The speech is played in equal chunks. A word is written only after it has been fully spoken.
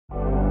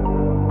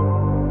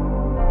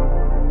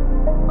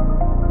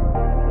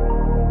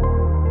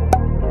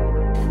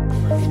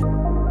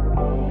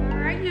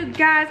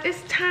guys,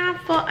 it's time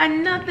for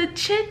another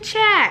chit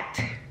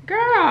chat.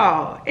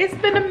 Girl, it's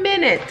been a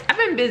minute. I've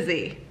been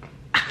busy.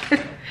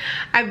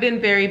 I've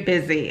been very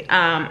busy.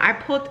 I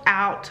put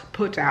out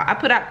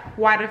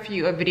quite a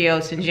few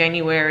videos in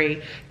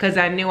January because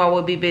I knew I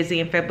would be busy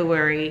in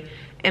February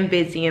and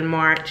busy in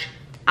March.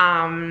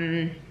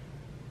 I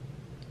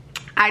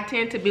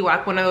tend to be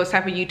like one of those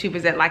type of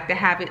YouTubers that like to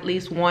have at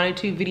least 1 or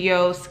 2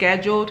 videos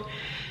scheduled.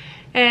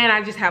 And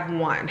I just have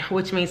 1,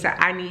 which means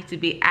that I need to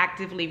be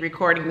actively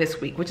recording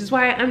this week, which is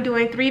why I'm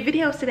doing 3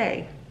 videos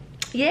today.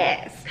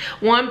 Yes,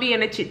 1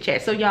 being a chit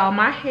chat. So y'all,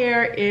 my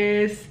hair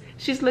is,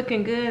 she's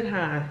looking good,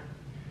 huh?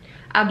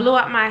 I blew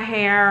out my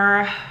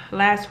hair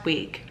last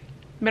week.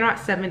 Been about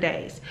 7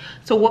 days.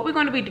 So what we're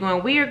going to be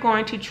doing, we are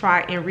going to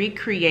try and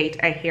recreate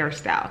a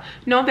hairstyle.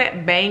 You know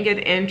that banged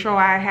intro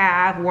I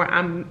have where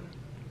I'm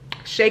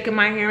shaking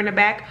my hair in the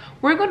back?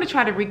 We're going to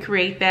try to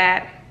recreate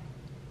that,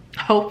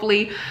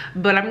 hopefully,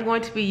 but I'm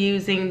going to be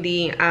using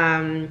the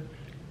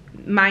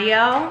my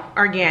yall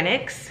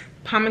Organics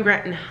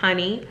pomegranate and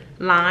honey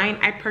line.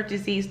 I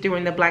purchased these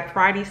during the Black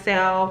Friday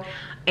sale,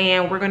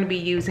 and we're going to be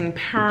using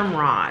perm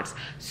rods.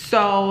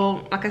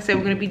 So like I said,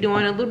 we're going to be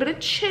doing a little bit of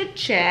chit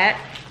chat.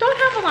 Don't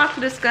have a lot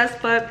to discuss,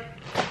 but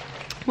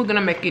we're going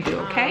to make it do,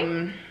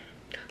 okay?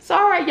 So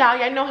all right,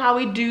 y'all know how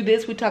we do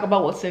this. We talk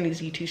about what's in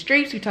these YouTube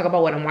streams, we talk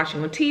about what I'm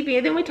watching on TV,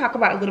 and then we talk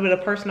about a little bit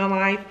of personal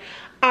life.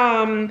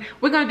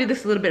 We're gonna do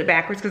this a little bit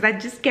backwards because I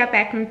just got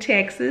back from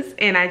Texas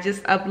and I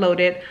just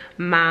uploaded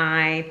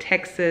my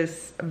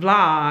Texas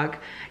vlog.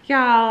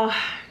 Y'all,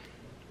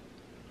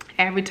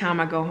 every time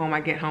I go home I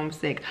get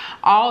homesick,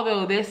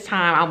 although this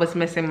time I was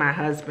missing my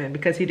husband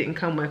because he didn't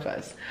come with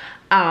us.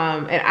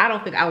 And I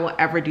don't think I will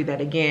ever do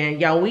that again.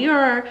 Y'all, we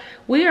are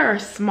a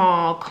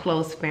small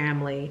close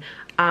family.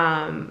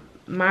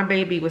 My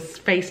baby was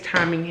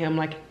FaceTiming him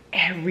like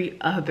every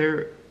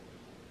 3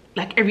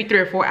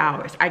 or 4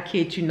 hours. I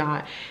kid you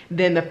not.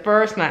 Then the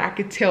first night I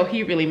could tell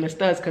he really missed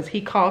us because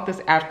he called us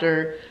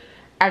after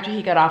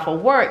he got off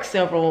of work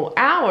several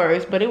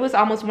hours, but it was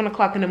almost 1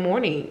 o'clock in the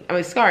morning. I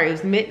mean, sorry, it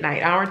was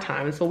midnight our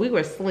time, so we were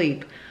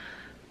asleep.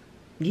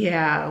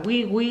 Yeah,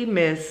 we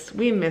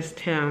missed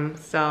him.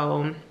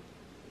 So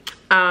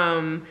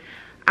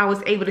I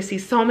was able to see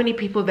so many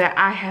people that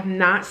I have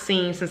not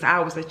seen since I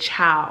was a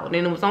child,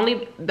 and it was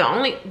only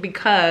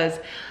because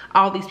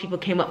all these people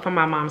came up from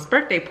my mom's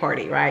birthday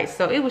party, right?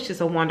 So it was just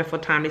a wonderful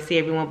time to see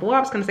everyone. But what I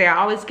was gonna say, I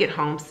always get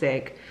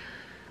homesick.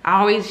 I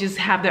always just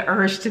have the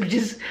urge to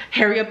just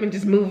hurry up and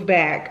just move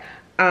back.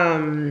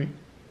 But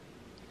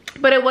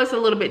it was a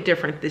little bit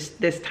different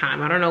this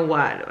time. I don't know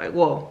what.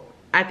 Well,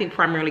 I think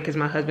primarily because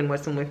my husband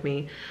wasn't with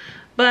me.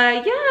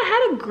 But yeah,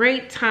 I had a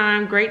great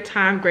time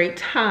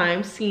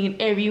seeing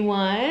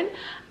everyone.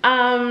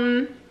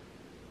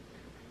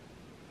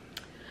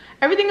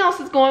 Everything else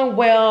is going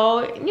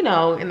well, you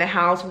know, in the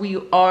house. We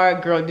are,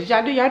 girl, did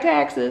y'all do your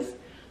taxes?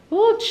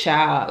 Oh,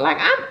 child, like,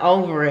 I'm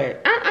over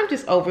it. I'm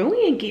just over it. We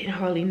ain't getting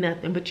hardly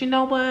nothing, but you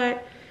know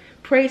what?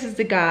 Praises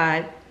to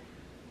God.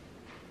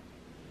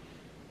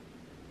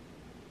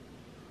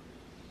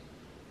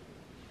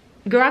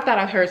 Girl, I thought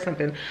I heard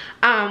something.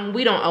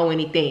 We don't owe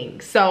anything.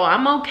 So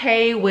I'm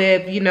okay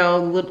with, you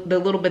know, the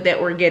little bit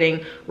that we're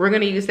getting. We're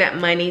gonna use that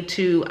money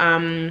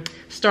to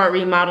start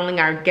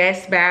remodeling our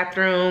guest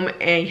bathroom.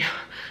 And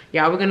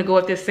yeah, we're gonna go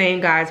with the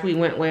same guys we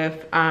went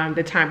with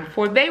the time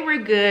before. They were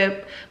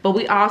good, but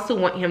we also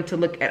want him to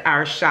look at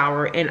our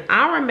shower and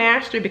our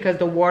master because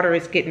the water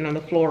is getting on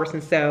the floors.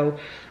 And so,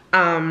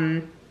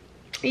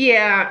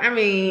 yeah, I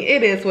mean,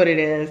 it is what it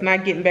is.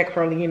 Not getting back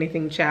hardly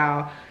anything,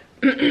 child.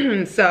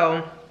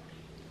 So,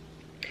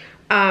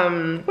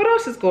 what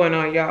else is going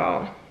on,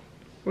 y'all?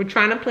 We're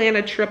trying to plan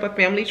a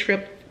family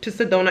trip to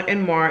Sedona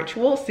in March.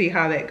 We'll see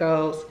how that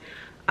goes.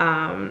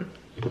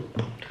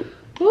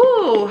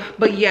 Ooh,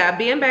 but yeah,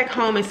 being back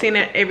home and seeing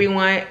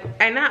everyone,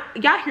 and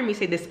y'all hear me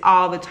say this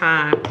all the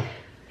time.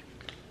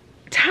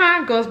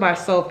 Time goes by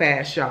so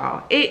fast,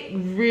 y'all. It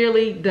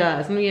really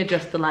does. Let me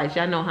adjust the lights.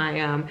 Y'all know how I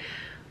am.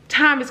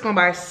 Time is going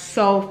by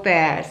so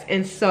fast.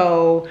 And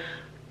so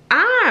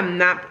I'm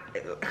not,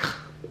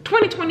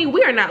 2020,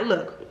 we are not,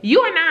 look,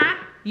 you are not,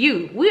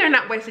 we are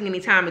not wasting any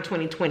time in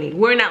 2020.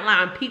 We're not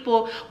allowing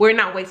people, we're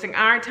not wasting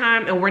our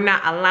time, and we're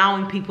not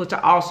allowing people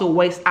to also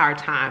waste our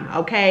time,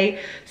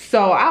 okay?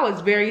 So I was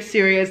very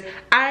serious.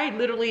 I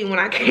literally, when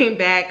I came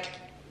back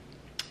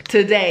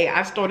today,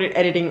 I started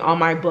editing on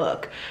my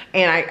book,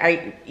 and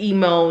I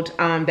emailed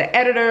the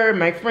editor,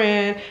 my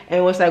friend,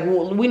 and was like,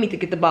 well, we need to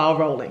get the ball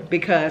rolling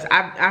because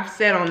I've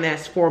sat on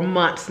this for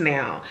months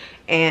now.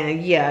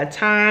 And yeah,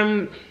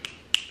 time,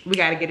 we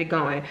got to get it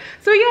going.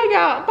 So yeah,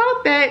 y'all,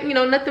 about that, you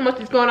know, nothing much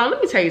is going on.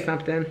 Let me tell you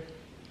something.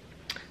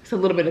 It's a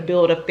little bit of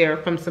build up there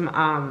from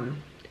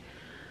some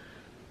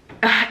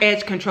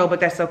edge control, but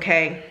that's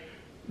okay.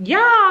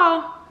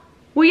 Y'all,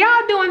 were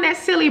y'all doing that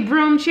silly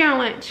broom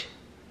challenge?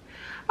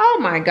 Oh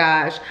my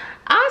gosh.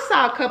 I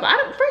saw a couple,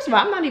 first of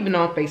all, I'm not even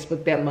on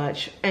Facebook that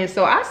much. And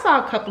so I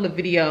saw a couple of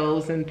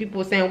videos and people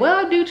were saying,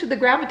 well, due to the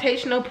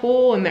gravitational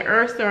pull and the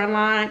earths are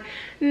aligned.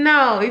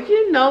 No, if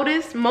you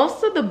notice,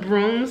 most of the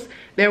brooms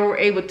that were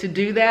able to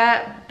do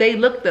that, they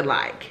looked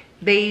alike.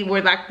 They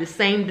were like the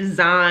same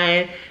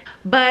design,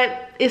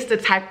 but it's the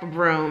type of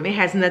broom. It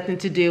has nothing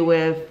to do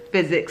with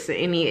physics or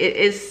any,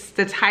 it's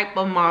the type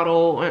of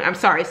model, I'm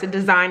sorry, it's the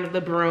design of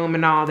the broom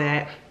and all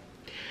that.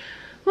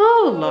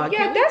 Oh Lord,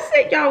 yeah, that's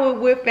it, y'all,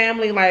 with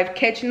family life,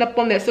 catching up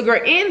on this. So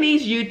girl, in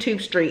these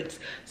YouTube streets,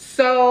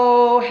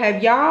 so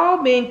have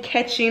y'all been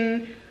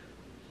catching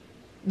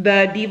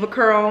the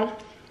DevaCurl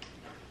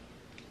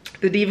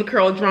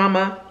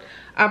drama?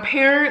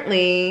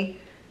 Apparently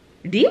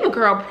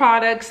DevaCurl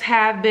products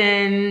have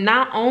been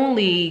not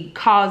only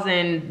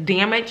causing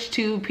damage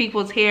to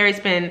people's hair, it's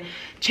been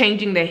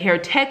changing the hair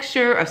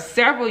texture of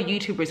several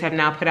YouTubers have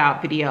now put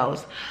out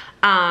videos.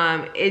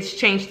 It's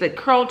changed the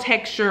curl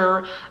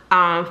texture,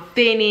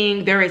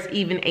 thinning. There is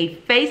even a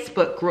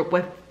Facebook group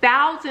with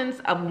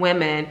thousands of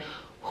women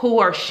who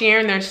are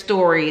sharing their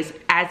stories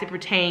as it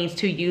pertains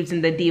to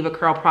using the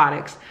DevaCurl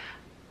products.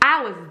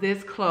 I was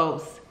this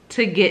close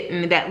to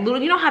getting that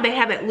little, you know how they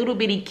have that little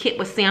bitty kit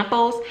with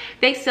samples?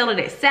 They sell it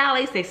at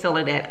Sally's, they sell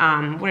it at,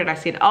 what did I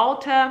say, at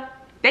Ulta.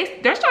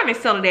 They're starting to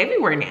sell it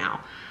everywhere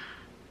now.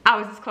 I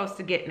was this close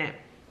to getting it.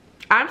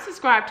 I'm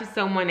subscribed to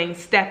someone named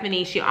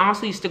Stephanie. She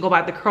also used to go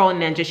by the Curl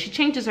Ninja. She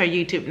changes her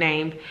YouTube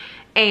name,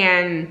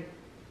 and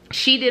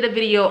she did a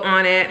video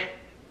on it,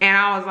 and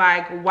I was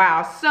like,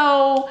 wow.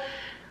 So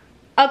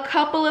a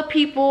couple of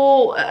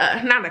people,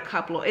 not a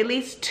couple, at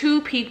least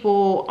 2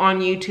 people on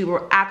YouTube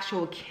are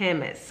actual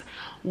chemists.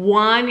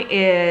 One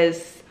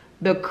is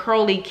the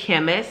Curly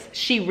Chemist.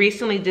 She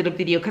recently did a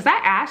video, because I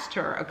asked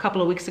her a couple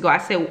of weeks ago, I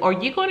said, are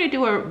you going to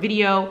do a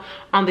video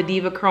on the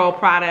DevaCurl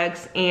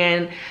products,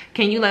 and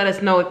can you let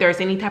us know if there's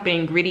any type of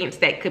ingredients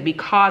that could be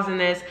causing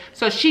this?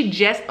 So she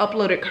just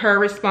uploaded her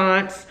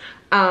response,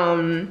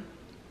 and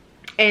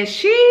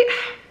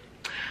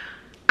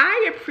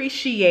I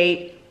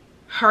appreciate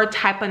her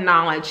type of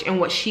knowledge and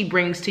what she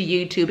brings to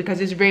YouTube, because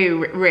it's very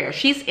rare.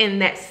 She's in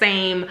that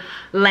same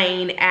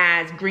lane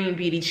as Green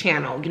Beauty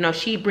Channel. You know,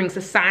 she brings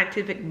a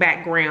scientific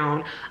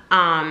background,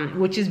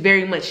 which is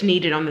very much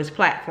needed on this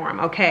platform,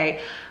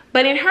 okay?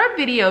 But in her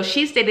video,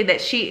 she stated that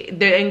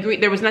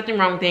there was nothing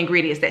wrong with the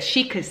ingredients that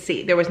she could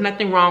see. There was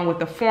nothing wrong with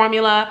the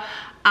formula,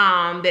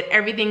 that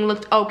everything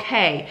looked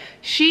okay.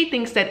 She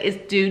thinks that it's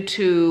due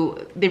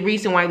to the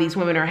reason why these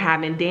women are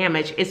having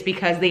damage is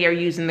because they are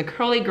using the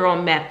curly girl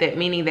method,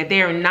 meaning that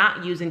they are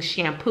not using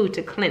shampoo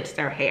to cleanse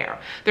their hair.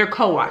 They're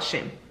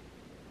co-washing.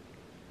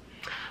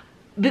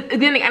 Then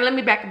again, let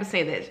me back up and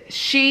say this.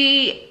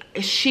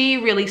 She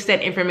really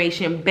said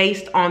information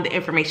based on the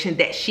information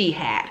that she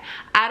had.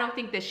 I don't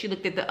think that she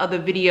looked at the other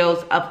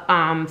videos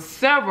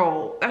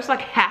of there's like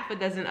half a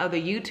dozen other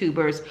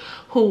YouTubers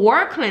who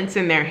were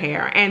cleansing their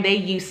hair, and they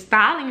use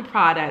styling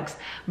products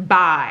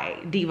by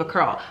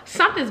DevaCurl.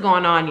 Something's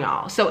going on,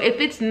 y'all. So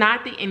if it's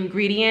not the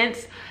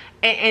ingredients,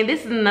 and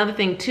this is another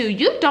thing too,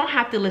 you don't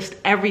have to list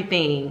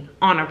everything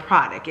on a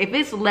product. If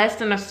it's less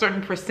than a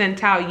certain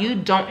percentile, you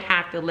don't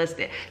have to list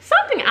it.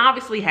 Something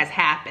obviously has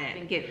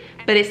happened,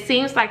 but it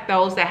seems like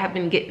those that have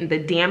been getting the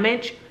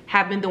damage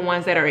have been the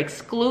ones that are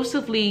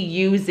exclusively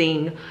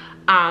using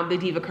the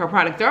DevaCurl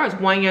product. There was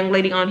one young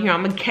lady on here,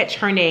 I'm gonna catch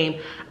her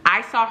name.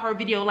 I saw her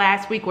video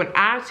last week. When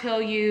I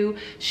tell you,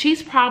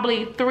 she's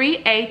probably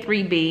 3A,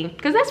 3B,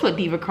 because that's what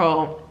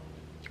DevaCurl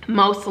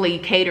mostly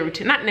cater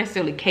to, not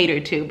necessarily cater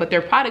to, but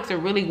their products are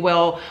really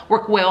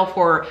work well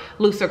for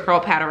looser curl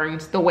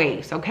patterns, the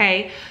waves,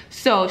 okay?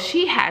 So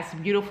she has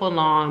beautiful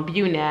long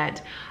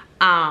brunette,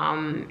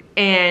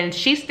 and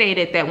she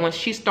stated that when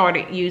she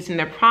started using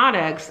their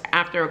products,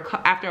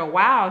 after a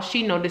while,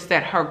 she noticed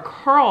that her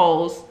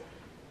curls,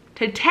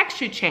 the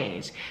texture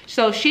changed.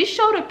 So she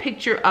showed a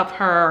picture of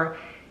her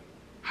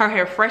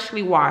hair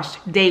freshly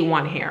washed, day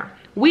 1 hair.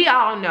 We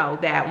all know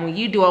that when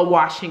you do a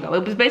wash and go,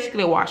 it was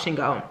basically a wash and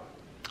go.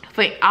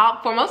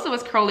 For most of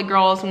us curly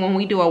girls, when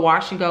we do a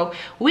wash and go,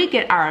 we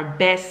get our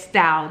best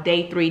style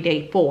day 3,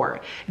 day 4.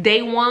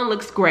 Day 1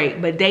 looks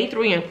great, but day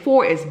 3 and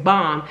 4 is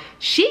bomb.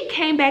 She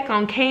came back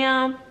on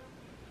cam,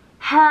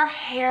 her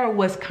hair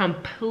was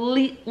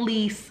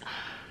completely,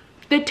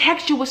 the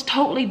texture was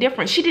totally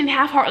different. She didn't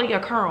have hardly a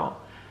curl.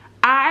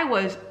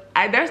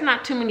 There's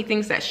not too many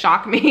things that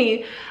shock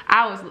me.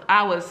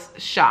 I was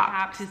shocked.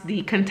 Perhaps it's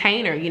the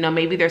container, you know,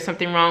 maybe there's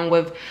something wrong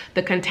with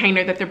the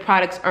container that the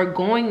products are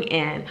going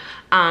in.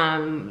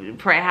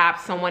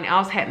 Perhaps someone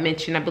else had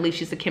mentioned, I believe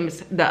she's a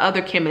chemist, the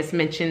other chemist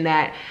mentioned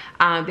that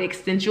the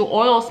essential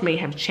oils may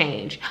have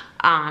changed.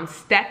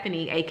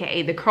 Stephanie,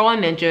 aka the Curl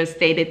Ninja,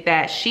 stated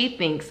that she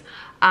thinks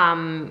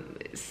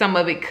some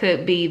of it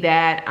could be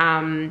that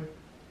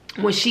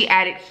when she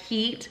added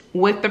heat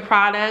with the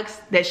products,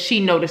 that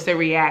she noticed a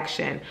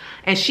reaction.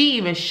 And she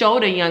even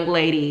showed a young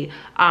lady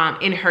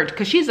in her,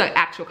 because she's an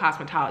actual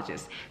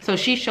cosmetologist, so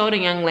she showed a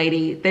young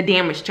lady the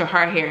damage to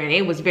her hair, and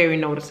it was very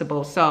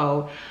noticeable.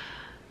 So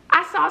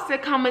I saw some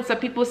comments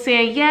of people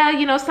saying, yeah,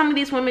 you know, some of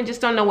these women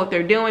just don't know what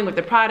they're doing with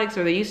the products,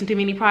 or they're using too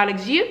many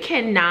products. You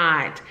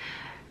cannot,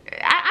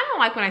 I don't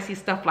like when I see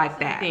stuff like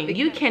that.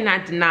 You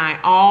cannot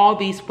deny all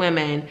these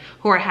women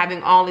who are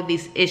having all of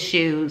these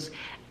issues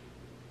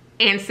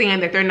and saying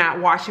that they're not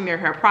washing their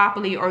hair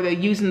properly or they're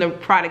using the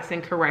products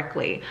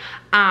incorrectly.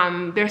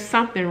 There's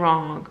something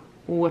wrong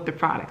with the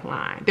product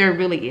line. There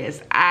really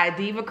is.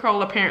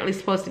 DevaCurl apparently is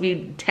supposed to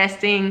be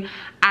testing.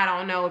 I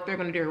don't know if they're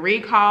going to do a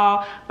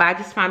recall, but I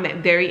just find that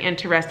very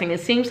interesting. It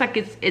seems like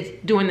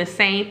it's doing the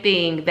same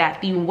thing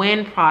that the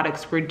Win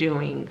products were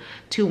doing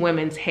to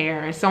women's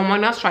hair, and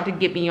someone else tried to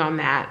get me on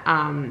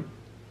that.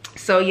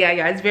 So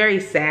yeah, it's very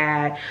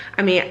sad.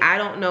 I mean, I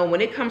don't know,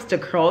 when it comes to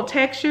curl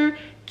texture,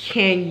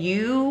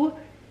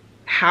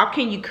 how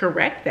can you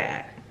correct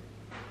that?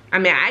 I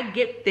mean, I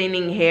get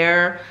thinning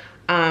hair.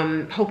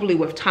 Hopefully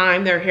with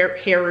time their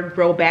hair will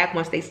grow back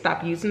once they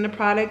stop using the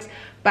products,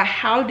 but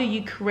how do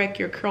you correct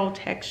your curl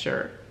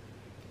texture?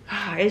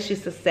 It's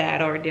just a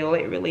sad ordeal.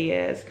 It really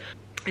is.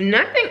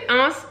 Nothing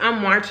else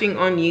I'm watching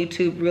on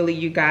YouTube, really,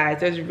 you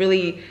guys. There's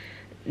really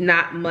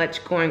not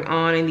much going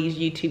on in these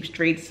YouTube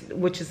streets,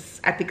 which is,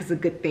 I think, is a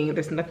good thing.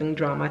 There's nothing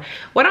drama.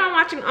 What I'm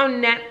watching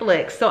on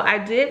Netflix, so I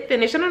did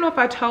finish, I don't know if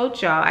I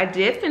told y'all, I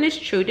did finish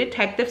True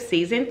Detective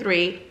season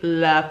 3.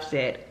 Loved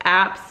it.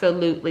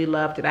 Absolutely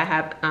loved it. I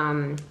have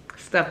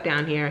stuff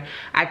down here.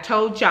 I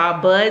told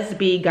y'all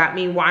Busby got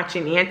me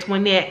watching,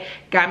 Antoinette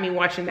got me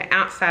watching The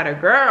Outsider.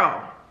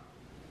 Girl,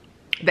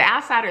 The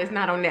Outsider is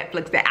not on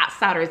Netflix. The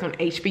Outsider is on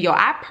HBO.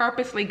 I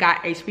purposely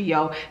got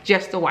HBO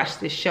just to watch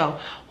this show.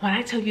 When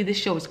I tell you this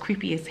show is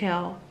creepy as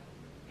hell.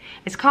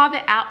 It's called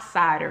The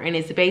Outsider, and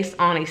it's based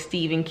on a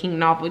Stephen King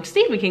novel.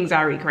 Stephen King's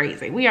already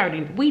crazy.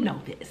 We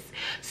know this.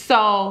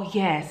 So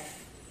yes,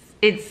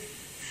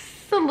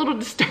 it's a little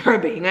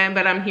disturbing,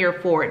 but I'm here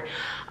for it.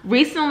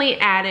 Recently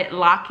added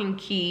Lock and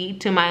Key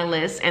to my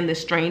list and The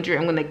Stranger.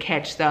 I'm gonna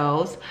catch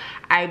those.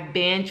 I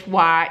binge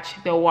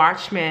watched The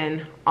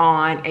Watchmen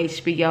on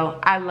HBO.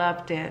 I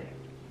loved it.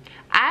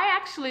 I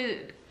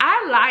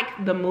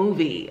like the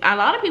movie. A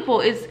lot of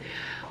people,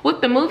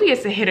 with the movie,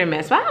 it's a hit or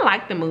miss, but I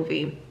like the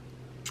movie.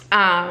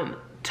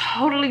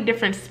 Totally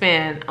different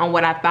spin on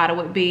what I thought it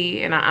would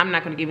be, and I'm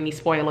not gonna give any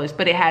spoilers,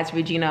 but it has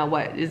Regina,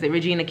 what is it,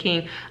 Regina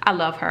King? I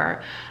love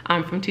her,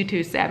 from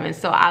 227,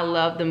 so I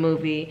love the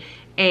movie.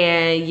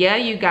 And yeah,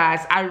 you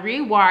guys, I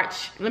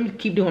rewatched, let me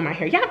keep doing my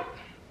hair. Y'all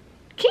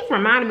keep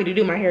reminding me to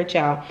do my hair,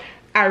 child.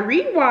 I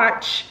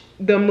rewatched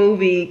the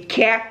movie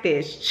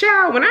Catfish.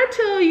 Child, when I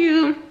tell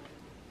you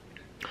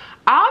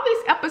all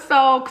these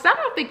episodes, because I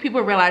don't think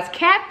people realize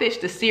Catfish,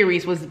 the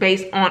series, was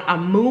based on a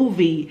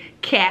movie,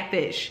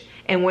 Catfish,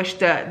 in which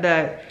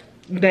the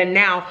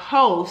now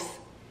host,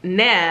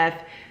 Nev,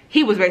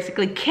 he was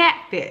basically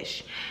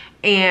Catfish.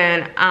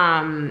 And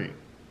I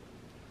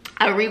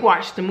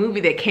rewatched the movie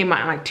that came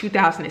out in like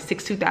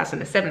 2006,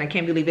 2007. I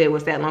can't believe it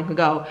was that long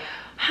ago.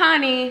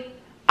 Honey,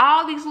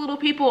 all these little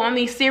people on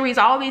these series,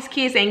 all these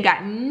kids ain't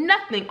got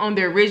nothing on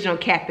the original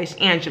Catfish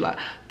Angela.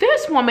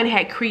 This woman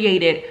had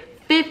created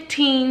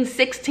 15,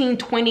 16,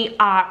 20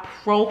 odd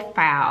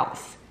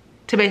profiles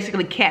to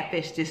basically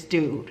catfish this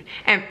dude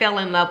and fell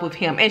in love with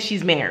him, and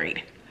she's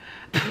married.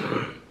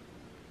 And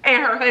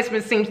her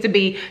husband seems to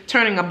be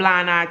turning a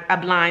blind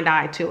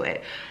eye to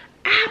it.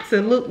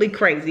 Absolutely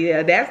crazy.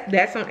 Yeah,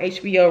 that's on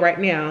HBO right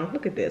now.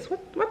 Look at this.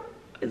 What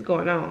is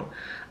going on?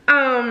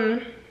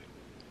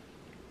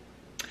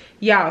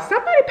 Y'all,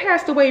 somebody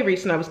passed away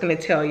recently. I was gonna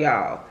tell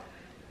y'all.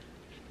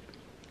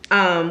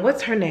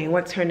 What's her name?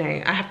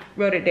 I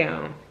wrote it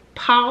down.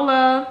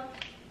 Paula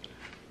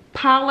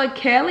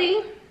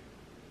Kelly.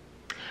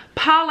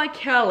 Paula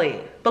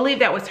Kelly, believe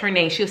that was her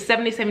name. She was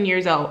 77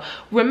 years old.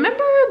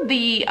 Remember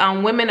the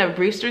women of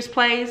Brewster's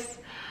Place?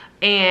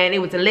 And it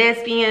was the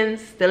lesbian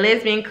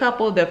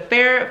couple, the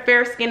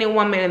fair skinned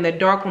woman and the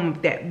dark one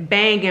with that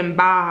banging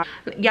bob.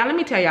 Y'all, let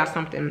me tell y'all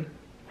something.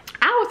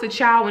 I was a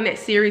child when that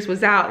series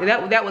was out.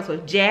 That was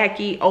with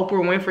Jackie, Oprah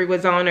Winfrey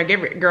was on there.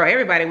 Girl,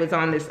 everybody was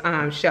on this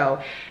show.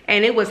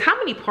 And it was, how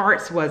many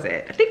parts was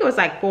it? I think it was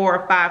like 4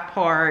 or 5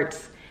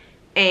 parts.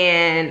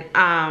 And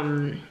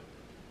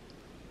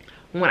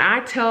when I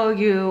tell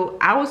you,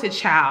 I was a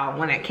child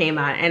when it came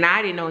out, and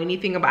I didn't know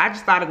anything about it. I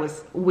just thought it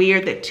was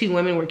weird that 2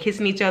 women were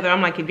kissing each other.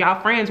 I'm like, if y'all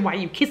friends, why are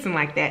you kissing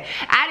like that?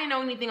 I didn't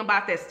know anything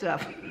about that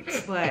stuff.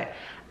 But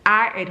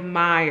I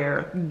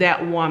admire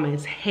that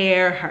woman's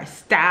hair, her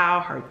style,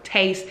 her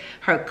taste,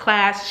 her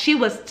class. She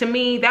was, to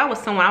me, that was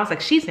someone, I was like,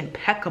 she's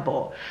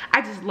impeccable.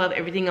 I just love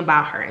everything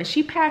about her. And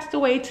she passed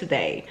away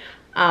today.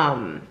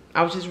 I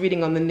was just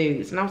reading on the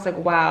news, and I was like,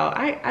 wow,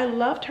 I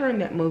loved her in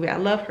that movie. I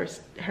love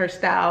her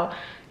style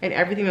and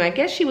everything. And I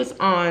guess she was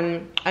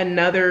on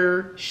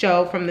another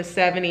show from the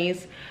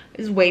 70s.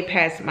 It's way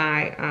past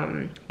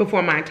my,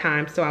 before my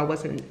time, so I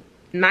wasn't,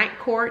 Night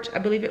Court, I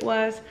believe it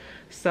was.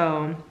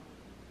 So,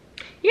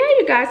 yeah,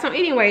 you guys. So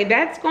anyway,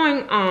 that's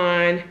going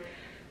on.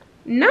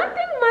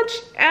 Nothing much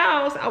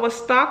else. I was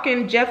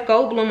stalking Jeff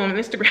Goldblum on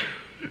Instagram.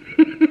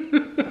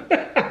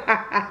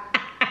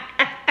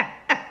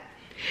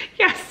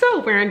 Yeah,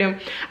 so random.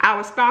 I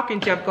was stalking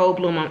Jeff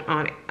Goldblum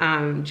on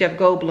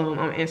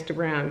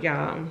Instagram,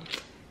 y'all.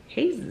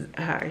 He's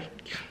zaddy,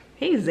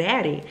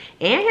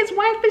 and his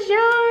wife is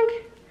young.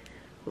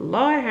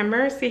 Lord have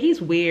mercy.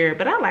 He's weird,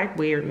 but I like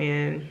weird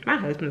men. My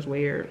husband's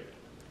weird.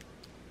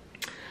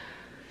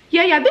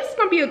 yeah, this is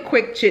gonna be a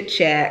quick chit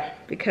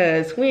chat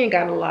because we ain't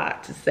got a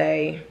lot to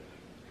say.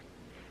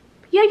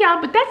 Yeah,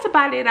 y'all, but that's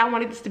about it. I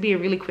wanted this to be a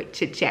really quick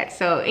chit chat.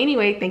 So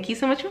anyway, thank you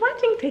so much for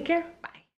watching. Take care.